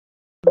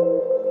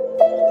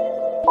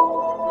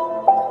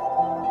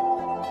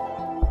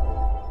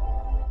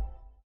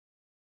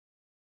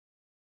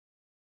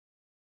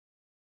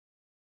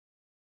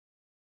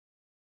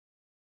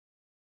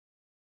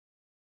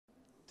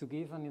To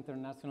give an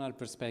international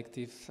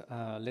perspective,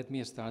 let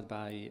me start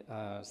by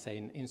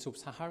saying in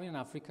sub-Saharan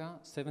Africa,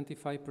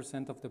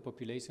 75% of the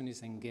population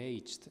is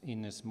engaged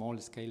in a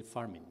small-scale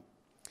farming.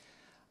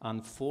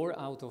 And 4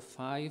 out of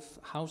 5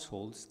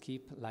 households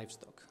keep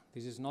livestock.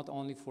 This is not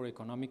only for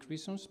economic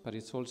reasons, but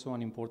it's also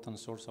an important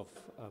source of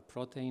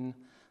protein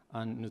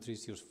and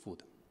nutritious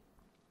food.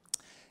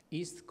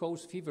 East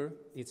Coast fever,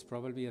 it's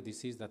probably a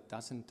disease that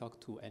doesn't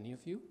talk to any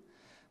of you,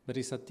 but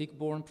it's a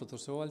tick-borne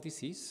protozoal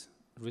disease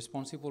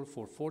responsible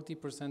for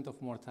 40% of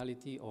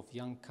mortality of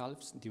young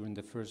calves during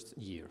the first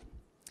year.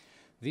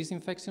 These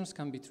infections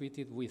can be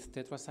treated with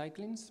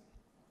tetracyclines,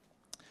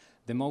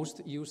 the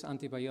most used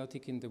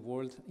antibiotic in the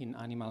world in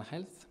animal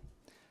health.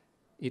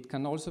 It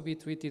can also be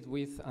treated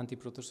with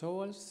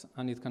antiprotozoals,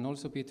 and it can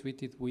also be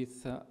treated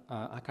with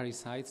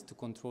acaricides to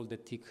control the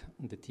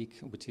tick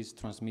which is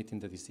transmitting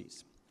the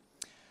disease.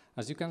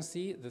 As you can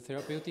see, the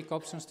therapeutic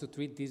options to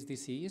treat this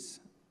disease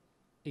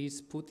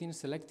is putting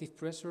selective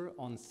pressure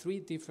on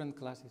 3 different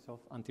classes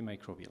of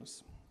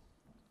antimicrobials.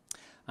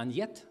 And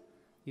yet,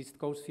 East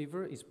Coast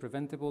fever is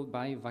preventable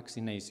by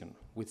vaccination,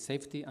 with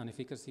safety and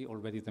efficacy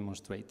already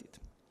demonstrated.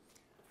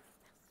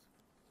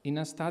 In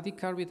a study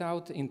carried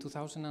out in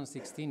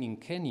 2016 in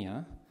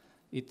Kenya,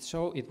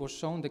 it was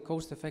shown the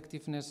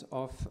cost-effectiveness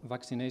of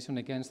vaccination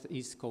against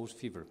East Coast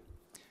fever.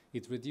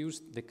 It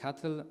reduced the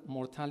cattle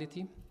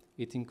mortality,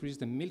 it increased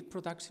the milk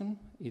production,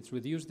 it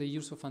reduced the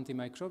use of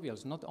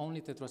antimicrobials, not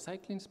only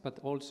tetracyclines, but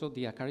also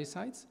the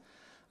acaricides,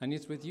 and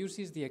it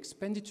reduces the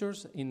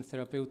expenditures in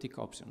therapeutic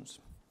options.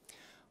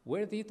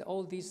 Where did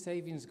all these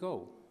savings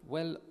go?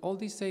 Well, all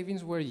these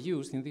savings were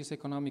used in this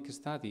economic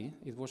study.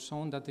 It was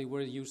shown that they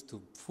were used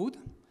to food,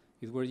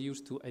 it were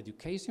used to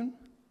education,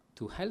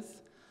 to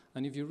health,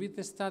 and if you read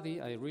the study,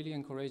 I really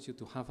encourage you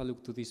to have a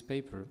look to this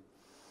paper.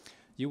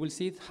 You will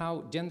see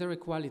how gender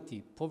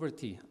equality,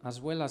 poverty,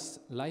 as well as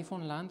life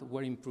on land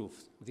were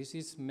improved. This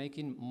is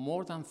making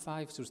more than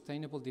 5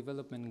 sustainable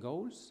development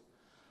goals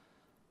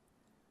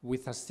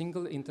with a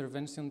single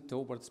intervention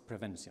towards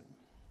prevention.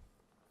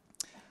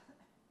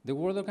 The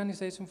World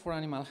Organization for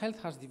Animal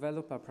Health has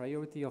developed a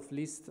priority of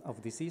list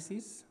of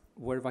diseases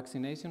where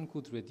vaccination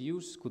could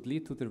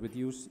lead to the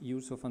reduced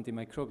use of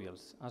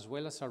antimicrobials, as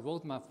well as a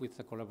roadmap with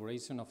the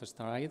collaboration of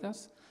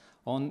StarAIDAS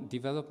on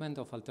development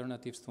of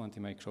alternatives to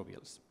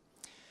antimicrobials.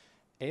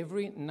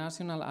 Every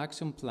national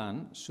action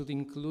plan should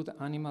include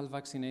animal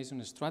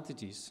vaccination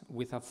strategies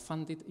with a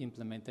funded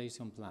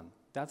implementation plan.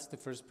 That's the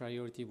first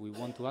priority we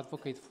want to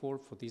advocate for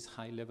this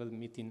high-level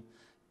meeting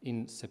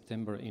in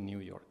September in New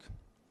York.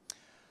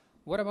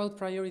 What about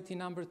priority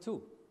number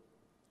 2?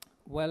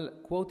 Well,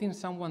 quoting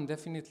someone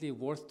definitely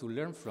worth to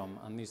learn from,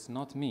 and it's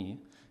not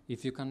me,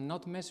 if you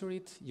cannot measure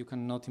it, you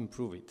cannot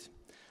improve it.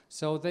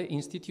 So the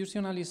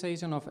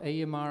institutionalization of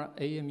AMR,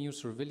 AMU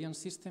surveillance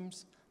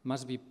systems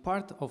must be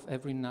part of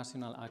every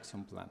national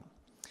action plan.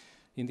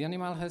 In the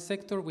animal health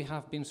sector, we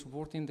have been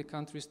supporting the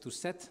countries to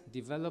set,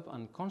 develop,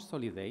 and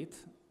consolidate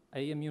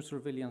AMU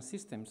surveillance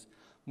systems,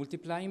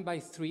 multiplying by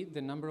 3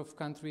 the number of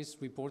countries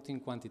reporting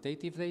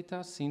quantitative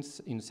data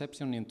since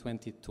inception in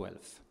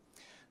 2012.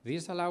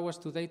 This allows us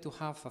today to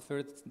have a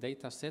third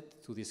data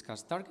set to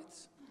discuss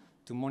targets,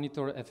 to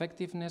monitor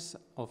effectiveness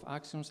of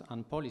actions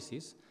and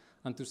policies,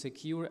 and to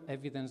secure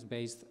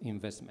evidence-based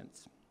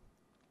investments.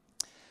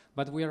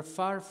 But we are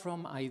far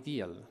from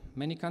ideal.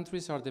 Many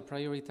countries are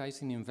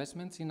deprioritizing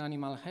investments in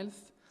animal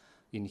health,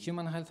 in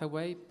human health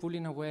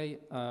pulling away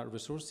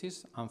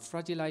resources, and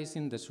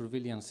fragilizing the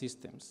surveillance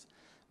systems.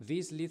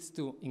 This leads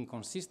to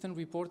inconsistent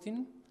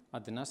reporting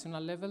at the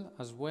national level,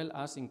 as well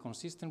as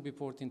inconsistent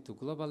reporting to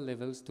global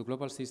levels, to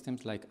global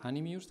systems like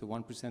Animus, the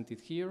one presented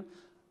here.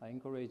 I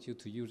encourage you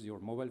to use your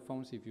mobile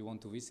phones if you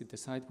want to visit the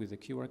site with the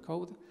QR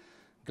code,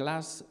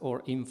 GLASS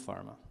or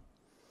InPharma.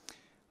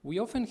 We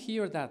often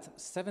hear that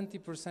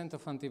 70%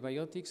 of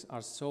antibiotics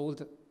are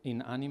sold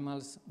in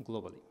animals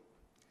globally.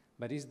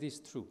 But is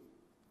this true?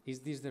 Is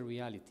this the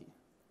reality?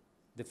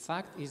 The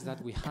fact is that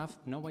we have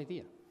no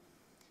idea,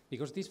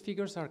 because these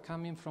figures are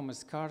coming from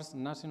scarce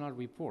national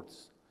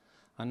reports,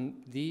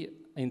 and the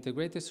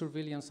integrated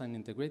surveillance and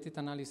integrated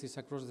analysis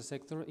across the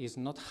sector is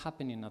not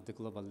happening at the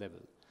global level.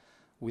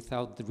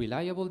 Without the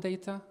reliable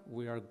data,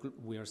 we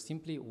are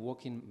simply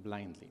walking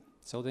blindly.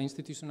 So the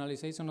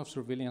institutionalization of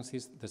surveillance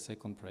is the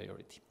second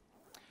priority.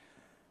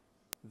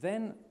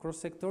 Then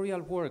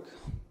cross-sectorial work,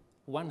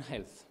 One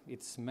Health.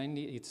 It's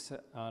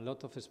a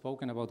lot of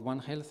spoken about One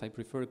Health. I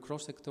prefer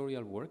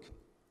cross-sectorial work.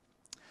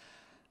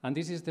 And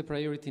this is the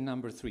priority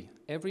number 3.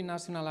 Every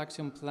national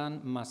action plan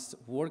must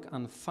work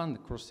and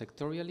fund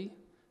cross-sectorially,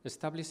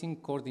 establishing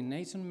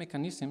coordination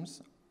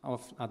mechanisms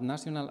at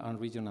national and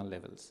regional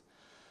levels.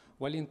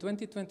 While in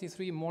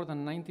 2023, more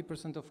than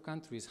 90% of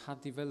countries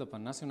have developed a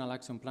national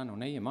action plan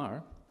on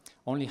AMR,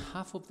 only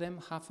half of them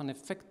have an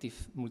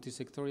effective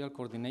multisectorial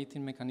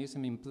coordinating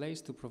mechanism in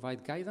place to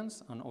provide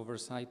guidance and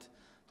oversight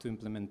to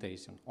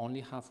implementation.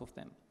 Only half of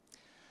them.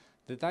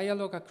 The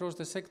dialogue across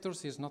the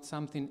sectors is not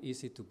something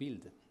easy to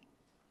build.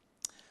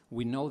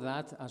 We know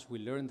that as we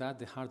learned that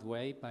the hard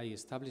way by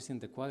establishing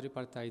the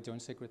quadripartite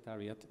joint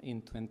secretariat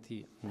in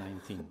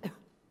 2019.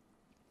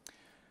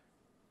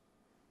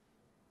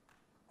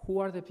 Who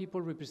are the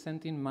people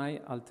representing my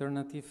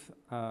alternative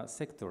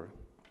sector?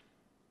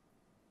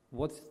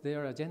 What's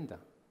their agenda?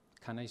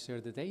 Can I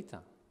share the data?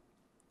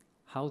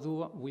 How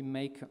do we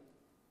make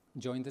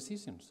joint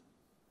decisions?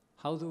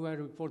 How do I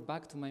report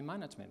back to my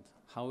management?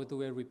 How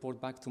do I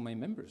report back to my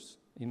members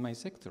in my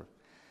sector?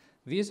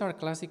 These are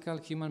classical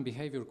human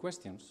behavior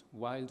questions.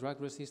 While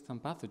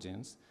drug-resistant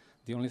pathogens,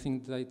 the only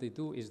thing that they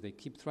do is they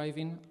keep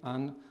thriving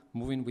and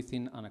moving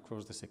within and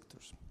across the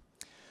sectors.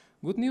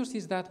 Good news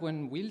is that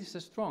when will is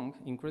strong,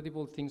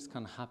 incredible things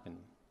can happen.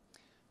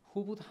 Who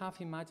would have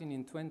imagined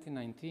in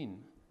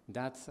 2019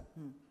 that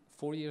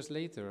 4 years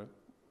later,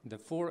 the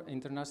 4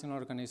 international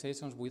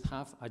organizations would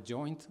have a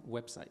joint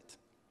website?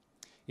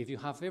 If you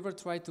have ever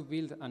tried to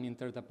build an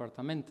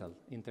interdepartmental,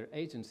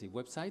 interagency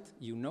website,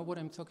 you know what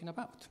I'm talking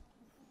about.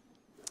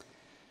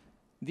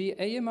 The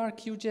AMR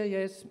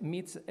QJS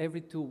meets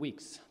every 2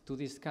 weeks to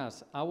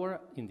discuss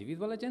our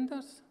individual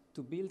agendas,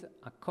 to build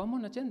a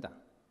common agenda,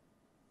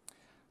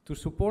 to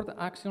support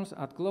actions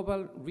at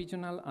global,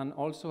 regional, and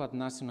also at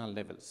national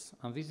levels.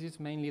 And this is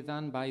mainly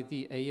done by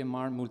the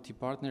AMR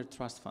Multi-Partner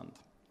Trust Fund.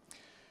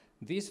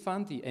 This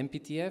fund, the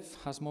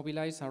MPTF, has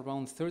mobilized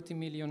around $30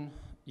 million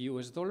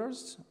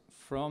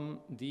from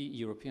the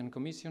European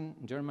Commission,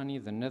 Germany,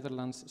 the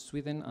Netherlands,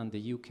 Sweden, and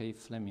the UK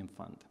Fleming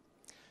Fund.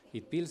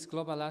 It builds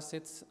global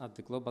assets at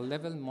the global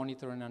level,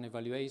 monitoring and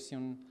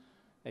evaluation,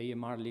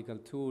 AMR legal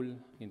tool,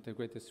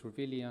 integrated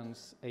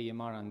surveillance,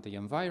 AMR and the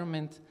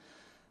environment.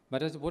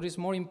 But what is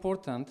more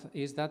important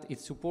is that it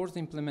supports the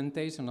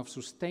implementation of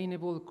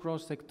sustainable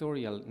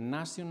cross-sectorial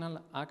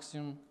national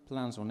action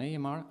plans on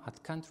AMR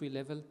at country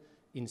level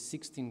in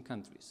 16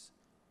 countries.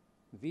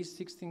 These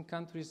 16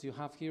 countries you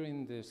have here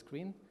in the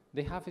screen,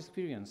 they have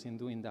experience in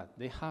doing that.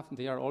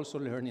 They are also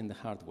learning the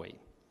hard way.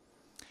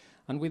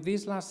 And with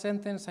this last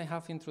sentence, I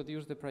have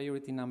introduced the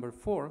priority number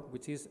 4,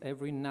 which is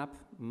every NAP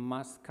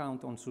must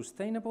count on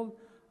sustainable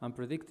and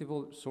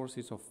predictable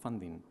sources of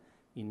funding,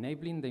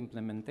 enabling the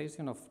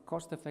implementation of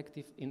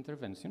cost-effective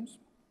interventions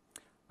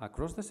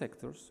across the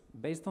sectors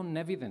based on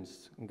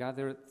evidence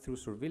gathered through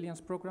surveillance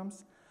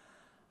programs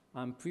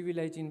and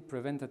privileging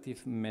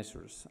preventative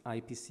measures,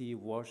 IPC,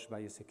 WOAH,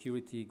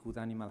 biosecurity, good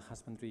animal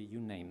husbandry,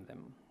 you name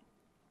them.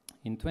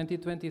 In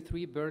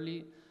 2023,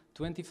 barely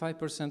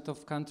 25%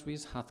 of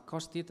countries had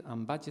costed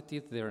and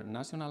budgeted their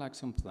national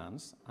action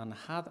plans and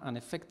had an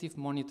effective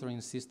monitoring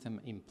system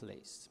in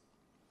place.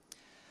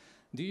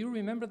 Do you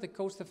remember the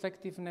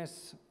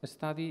cost-effectiveness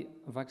study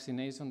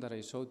vaccination that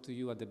I showed to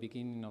you at the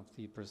beginning of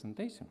the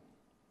presentation?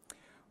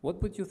 What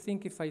would you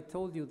think if I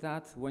told you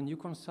that when you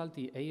consult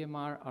the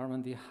AMR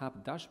R&D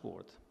Hub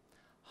dashboard,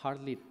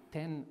 hardly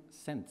 10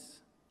 cents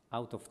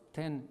out of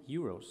 10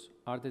 euros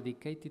are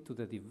dedicated to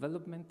the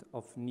development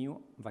of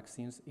new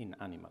vaccines in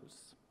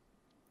animals?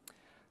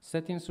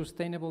 Setting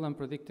sustainable and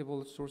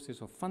predictable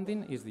sources of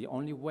funding is the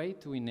only way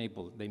to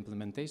enable the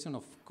implementation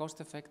of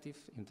cost-effective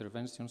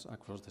interventions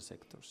across the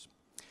sectors.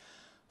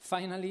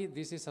 Finally,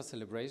 this is a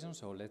celebration,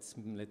 so let's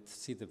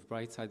see the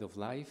bright side of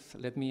life.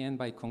 Let me end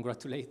by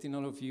congratulating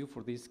all of you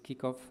for this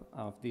kickoff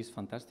of this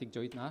fantastic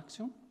joint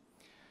action.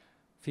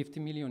 50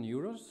 million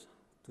euros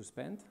to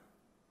spend.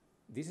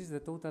 This is the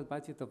total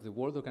budget of the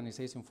World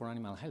Organization for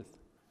Animal Health.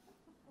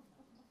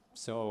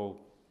 So,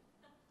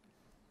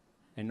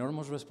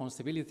 enormous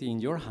responsibility in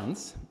your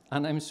hands,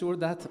 and I'm sure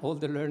that all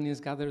the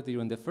learnings gathered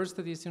during the first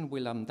edition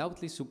will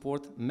undoubtedly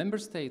support member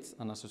states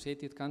and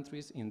associated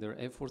countries in their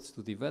efforts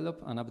to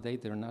develop and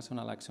update their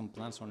national action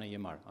plans on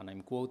AMR, and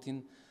I'm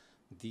quoting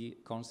the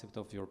concept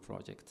of your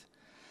project.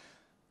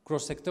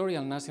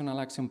 Cross-sectorial national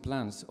action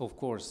plans, of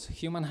course,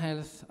 human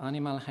health,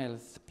 animal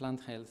health, plant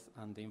health,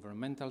 and the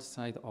environmental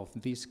side of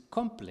this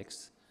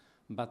complex,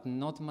 but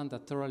not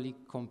mandatorily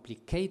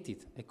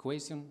complicated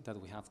equation that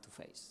we have to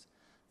face.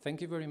 Thank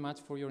you very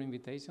much for your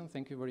invitation.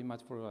 Thank you very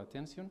much for your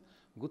attention.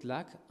 Good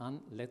luck, and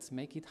let's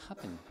make it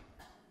happen.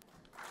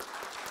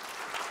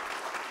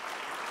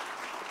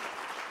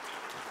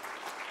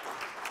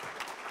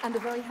 And a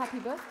very happy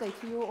birthday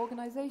to your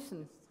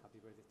organization. Happy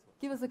birthday to us.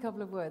 Give us a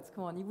couple of words.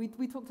 Come on.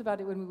 We talked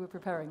about it when we were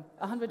preparing.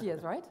 100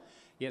 years, right?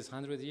 Yes,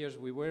 100 years.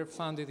 We were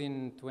founded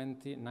in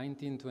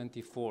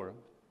 1924,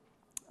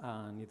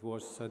 and it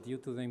was due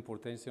to the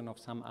importation of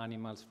some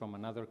animals from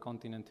another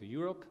continent to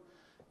Europe.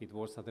 It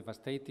was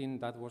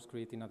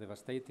creating a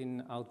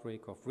devastating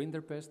outbreak of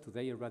rinderpest,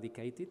 today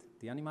eradicated.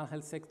 The animal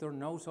health sector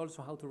knows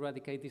also how to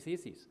eradicate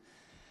diseases.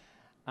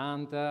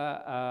 And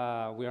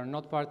we are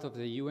not part of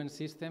the UN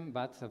system,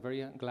 but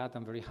very glad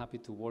and very happy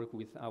to work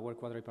with our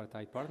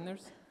quadripartite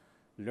partners,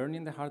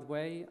 learning the hard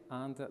way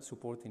and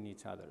supporting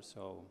each other.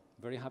 So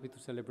very happy to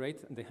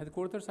celebrate. The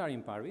headquarters are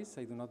in Paris.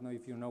 I do not know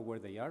if you know where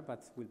they are,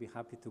 but we'll be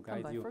happy to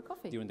guide you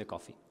during the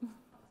coffee.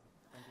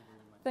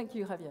 Thank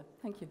you, Javier.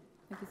 Thank you.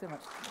 Thank you so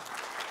much.